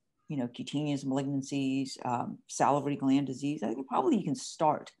like, cutaneous malignancies, salivary gland disease, I think probably you can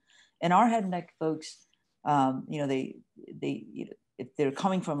start. And our head and neck folks, they if they're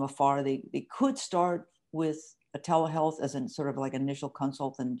coming from afar, they could start with a telehealth as a sort of like initial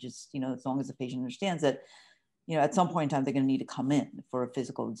consult, and just, as long as the patient understands that, at some point in time, they're going to need to come in for a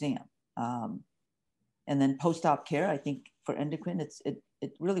physical exam. And then post-op care, I think for endocrine,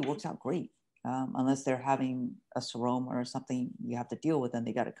 it really works out great. Unless they're having a seroma or something you have to deal with, then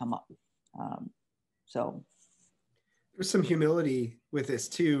they got to come up. So. There's some humility with this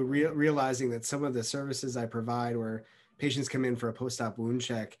too, realizing that some of the services I provide where patients come in for a post-op wound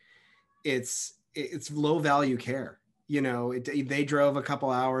check, it's low value care. You know, they drove a couple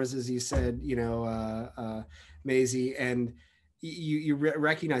hours, as you said, you know, Maisie, and you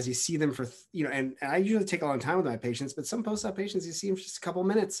recognize, you see them for, you know, and I usually take a long time with my patients, but some post-op patients, you see them for just a couple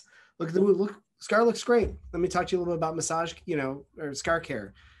minutes. Look at the wound, look, scar looks great. Let me talk to you a little bit about massage, you know, or scar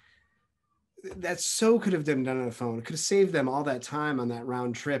care. That so could have been done on a phone. It could have saved them all that time on that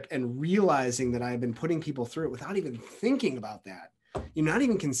round trip, and realizing that I've been putting people through it without even thinking about that. You're not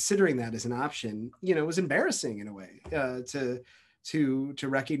even considering that as an option. You know, it was embarrassing in a way to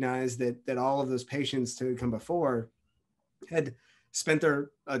recognize that all of those patients to come before had spent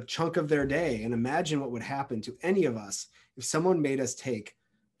a chunk of their day. And imagine what would happen to any of us if someone made us take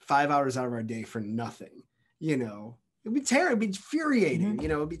 5 hours out of our day for nothing. You know, it'd be terrible. It'd be infuriating. You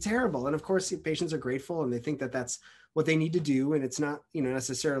know, it'd be terrible. And of course, the patients are grateful and they think that that's what they need to do. And it's not, you know,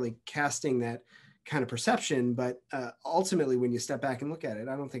 necessarily casting that kind of perception, but ultimately, when you step back and look at it,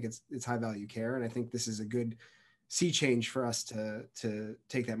 I don't think it's high value care. And I think this is a good sea change for us to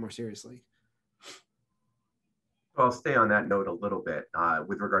take that more seriously. Well, I'll stay on that note a little bit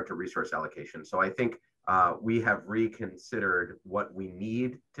with regard to resource allocation. So I think we have reconsidered what we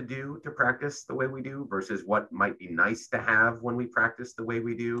need to do to practice the way we do versus what might be nice to have when we practice the way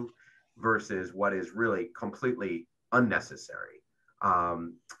we do versus what is really completely unnecessary.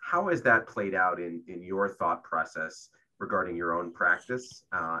 How has that played out in your thought process regarding your own practice?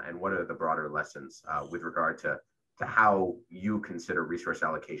 And what are the broader lessons with regard to how you consider resource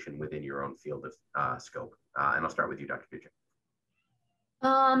allocation within your own field of scope? And I'll start with you, Dr. Buczek.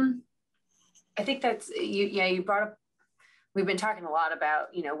 I think that's, you brought up, we've been talking a lot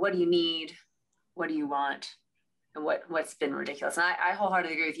about, you know, what do you need? What do you want? And what's been ridiculous. And I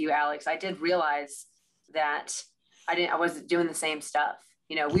wholeheartedly agree with you, Alex. I did realize that I wasn't doing the same stuff.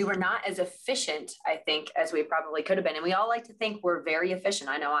 You know, we were not as efficient, I think, as we probably could have been. And we all like to think we're very efficient.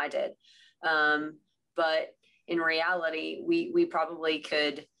 I know I did. But in reality, we probably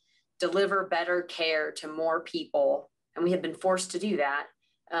could deliver better care to more people. And we have been forced to do that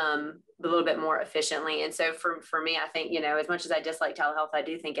a little bit more efficiently. And so for me, I think, you know, as much as I dislike telehealth, I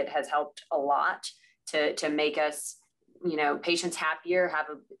do think it has helped a lot to make us, you know, patients happier, have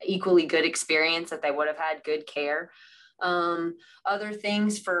an equally good experience, that they would have had good care. Other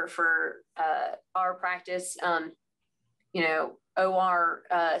things for our practice, you know, OR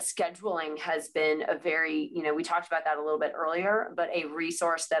scheduling has been a very, you know, we talked about that a little bit earlier, but a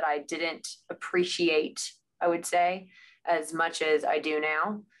resource that I didn't appreciate, I would say, as much as I do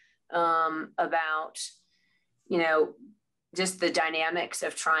now, about, you know, just the dynamics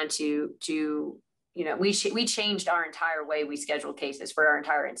of trying to you know, we changed our entire way we schedule cases for our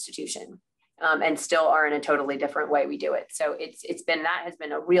entire institution, and still are in a totally different way we do it. So that has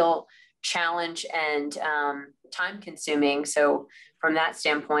been a real challenge and time consuming. So from that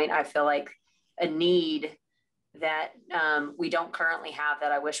standpoint, I feel like a need that we don't currently have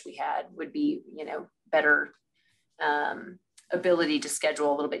that I wish we had would be, you know, better ability to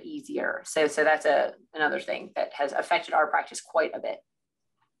schedule a little bit easier. So that's another thing that has affected our practice quite a bit.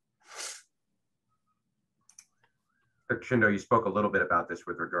 Shindo, you spoke a little bit about this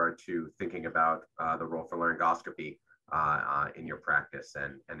with regard to thinking about the role for laryngoscopy in your practice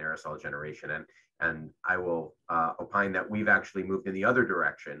and aerosol generation. And I will opine that we've actually moved in the other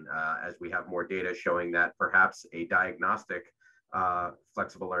direction as we have more data showing that perhaps a diagnostic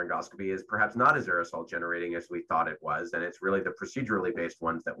flexible laryngoscopy is perhaps not as aerosol generating as we thought it was. And it's really the procedurally based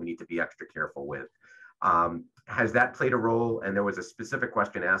ones that we need to be extra careful with. Has that played a role? And there was a specific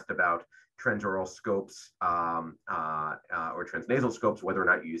question asked about transoral scopes or transnasal scopes, whether or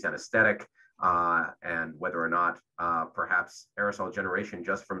not you use anesthetic, and whether or not perhaps aerosol generation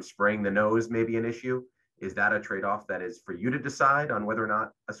just from spraying the nose may be an issue. Is that a trade-off that is for you to decide on whether or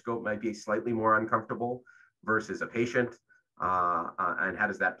not a scope might be slightly more uncomfortable versus a patient? And how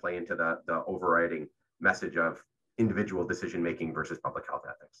does that play into the overriding message of individual decision-making versus public health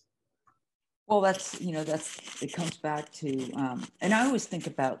ethics? Well, it comes back to, and I always think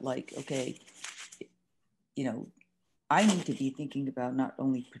about like, okay, you know, I need to be thinking about not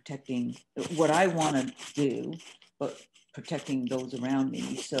only protecting what I want to do, but protecting those around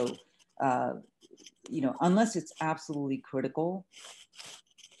me. So, you know, unless it's absolutely critical,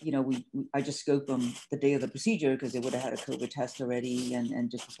 you know, I just scope them the day of the procedure because they would have had a COVID test already,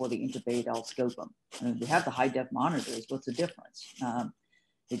 and just before they intubate, I'll scope them. I mean, we have the high def monitors. What's the difference?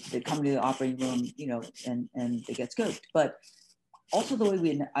 They come to the operating room, you know, and they get scoped. But also the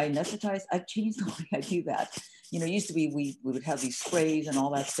way I anesthetize, I've changed the way I do that. You know, it used to be we would have these sprays and all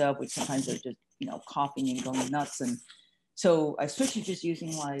that stuff, which sometimes they're just, you know, coughing and going nuts. And So I switched to just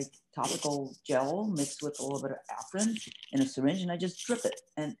using like topical gel mixed with a little bit of Afrin in a syringe, and I just drip it.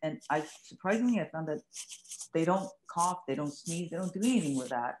 And I surprisingly, I found that they don't cough, they don't sneeze, they don't do anything with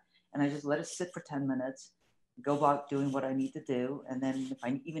that. And I just let it sit for 10 minutes, go about doing what I need to do. And then if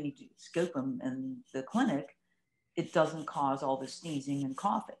I even need to scope them in the clinic, it doesn't cause all the sneezing and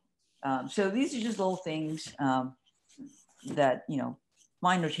coughing. So these are just little things that, you know,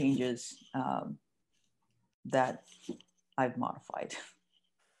 minor changes that I've modified.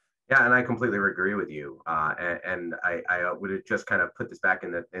 Yeah, and I completely agree with you. And I would just kind of put this back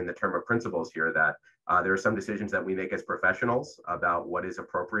in the term of principles here, that there are some decisions that we make as professionals about what is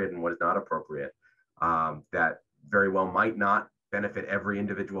appropriate and what is not appropriate, that very well might not benefit every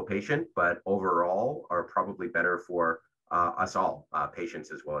individual patient, but overall are probably better for us all,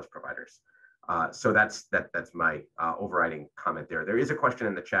 patients as well as providers. So that's my overriding comment there. There is a question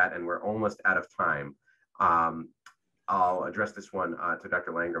in the chat, and we're almost out of time. I'll address this one to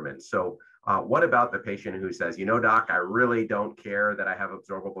Dr. Langerman. So what about the patient who says, you know, doc, I really don't care that I have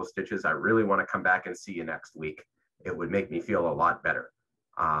absorbable stitches. I really want to come back and see you next week. It would make me feel a lot better.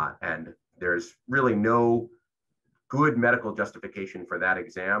 And there's really no good medical justification for that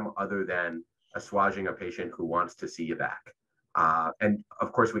exam other than assuaging a patient who wants to see you back. And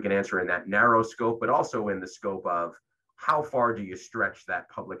of course, we can answer in that narrow scope, but also in the scope of how far do you stretch that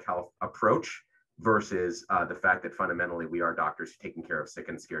public health approach versus the fact that fundamentally we are doctors taking care of sick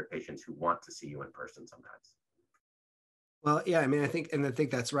and scared patients who want to see you in person sometimes. Well, yeah, I mean, I think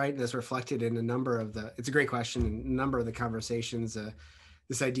that's right. And that's reflected in a number of it's a great question, in a number of the conversations,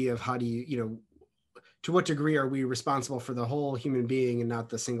 this idea of how do you, to what degree are we responsible for the whole human being and not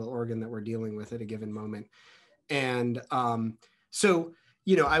the single organ that we're dealing with at a given moment? And so,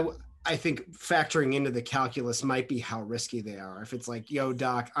 I think factoring into the calculus might be how risky they are. If it's like, yo,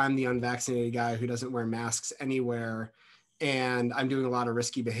 doc, I'm the unvaccinated guy who doesn't wear masks anywhere, and I'm doing a lot of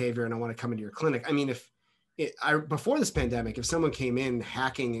risky behavior and I want to come into your clinic. I mean, before this pandemic, if someone came in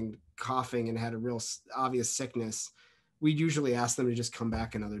hacking and coughing and had a real obvious sickness, we'd usually ask them to just come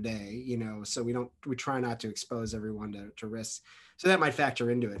back another day, so we try not to expose everyone to risks. So that might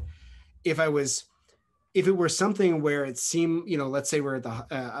factor into it. If it were something where it seemed, let's say we're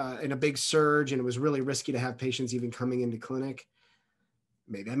at in a big surge and it was really risky to have patients even coming into clinic,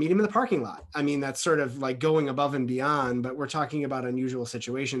 maybe I meet them in the parking lot. I mean, that's sort of like going above and beyond, but we're talking about unusual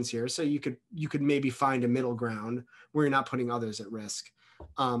situations here. So you could maybe find a middle ground where you're not putting others at risk.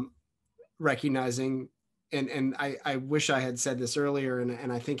 Recognizing, and I wish I had said this earlier,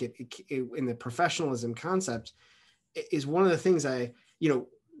 and I think it in the professionalism concept is one of the things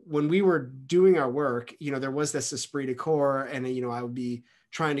when we were doing our work, there was this esprit de corps, and I would be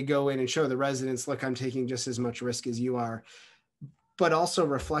trying to go in and show the residents, look, I'm taking just as much risk as you are, but also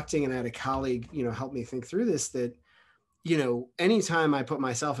reflecting, and I had a colleague, help me think through this, that, anytime I put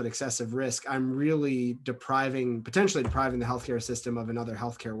myself at excessive risk, I'm really potentially depriving the healthcare system of another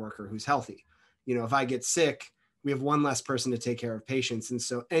healthcare worker who's healthy. If I get sick, we have one less person to take care of patients. And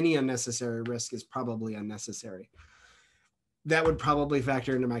so any unnecessary risk is probably unnecessary. That would probably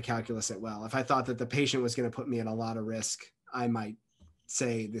factor into my calculus as well. If I thought that the patient was going to put me at a lot of risk, I might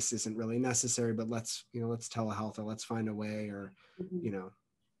say this isn't really necessary, but let's telehealth, or let's find a way, or,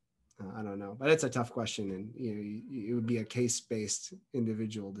 I don't know, but it's a tough question, and it would be a case-based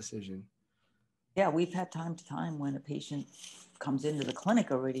individual decision. Yeah, we've had time to time when a patient comes into the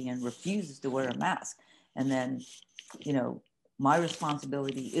clinic already and refuses to wear a mask. And then, my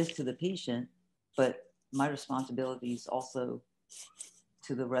responsibility is to the patient, but my responsibility is also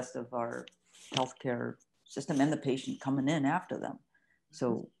to the rest of our healthcare system and the patient coming in after them.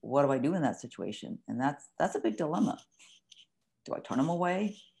 So what do I do in that situation? And that's a big dilemma. Do I turn them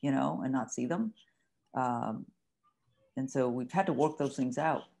away, and not see them? And so we've had to work those things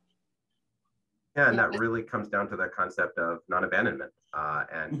out. Yeah, and that really comes down to the concept of non-abandonment.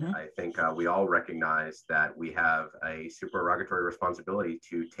 And I think we all recognize that we have a supererogatory responsibility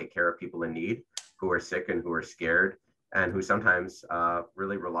to take care of people in need, who are sick and who are scared, and who sometimes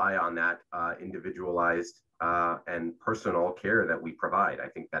really rely on that individualized and personal care that we provide. I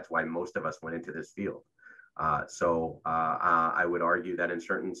think that's why most of us went into this field. So I would argue that in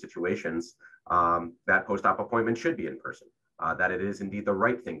certain situations, that post-op appointment should be in person. That it is indeed the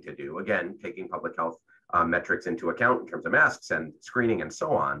right thing to do. Again, taking public health metrics into account in terms of masks and screening and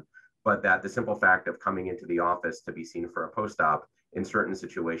so on, but that the simple fact of coming into the office to be seen for a post-op in certain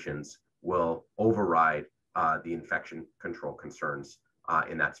situations will override the infection control concerns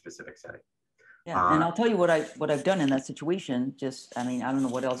in that specific setting. Yeah, and I'll tell you what I've done in that situation. I don't know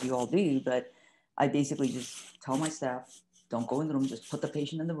what else you all do, but I basically just tell my staff, don't go in the room, just put the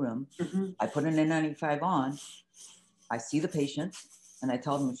patient in the room. I put an N95 on. I see the patient and I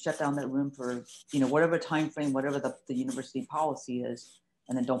tell them to shut down that room for, whatever time frame, whatever the university policy is,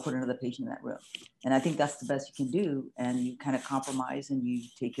 and then don't put another patient in that room. And I think that's the best you can do. And you kind of compromise and you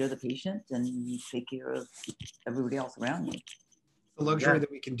take care of the patient and you take care of everybody else around you. The luxury that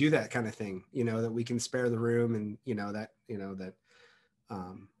we can do that kind of thing, that we can spare the room and,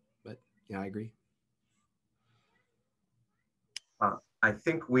 but I agree. I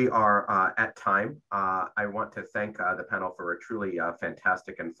think we are at time. I want to thank the panel for a truly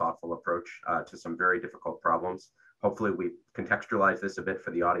fantastic and thoughtful approach to some very difficult problems. Hopefully we contextualize this a bit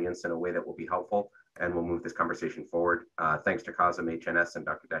for the audience in a way that will be helpful, and we'll move this conversation forward. Thanks to COSM, AHNS, and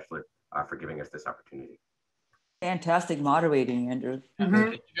Dr. Deschler for giving us this opportunity. Fantastic moderating, Andrew. Thank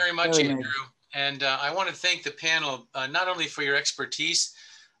you very much, Andrew. And I want to thank the panel, not only for your expertise,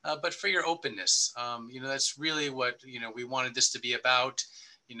 but for your openness. That's really what, we wanted this to be about.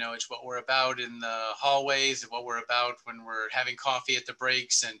 It's what we're about in the hallways and what we're about when we're having coffee at the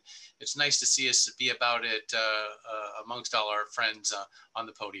breaks. And it's nice to see us be about it amongst all our friends on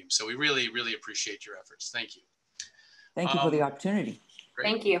the podium. So we really, really appreciate your efforts. Thank you. Thank you for the opportunity. Great.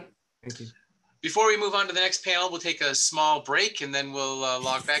 Thank you. Thank you. Before we move on to the next panel, we'll take a small break and then we'll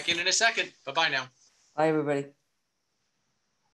log back in a second. Bye-bye now. Bye, everybody.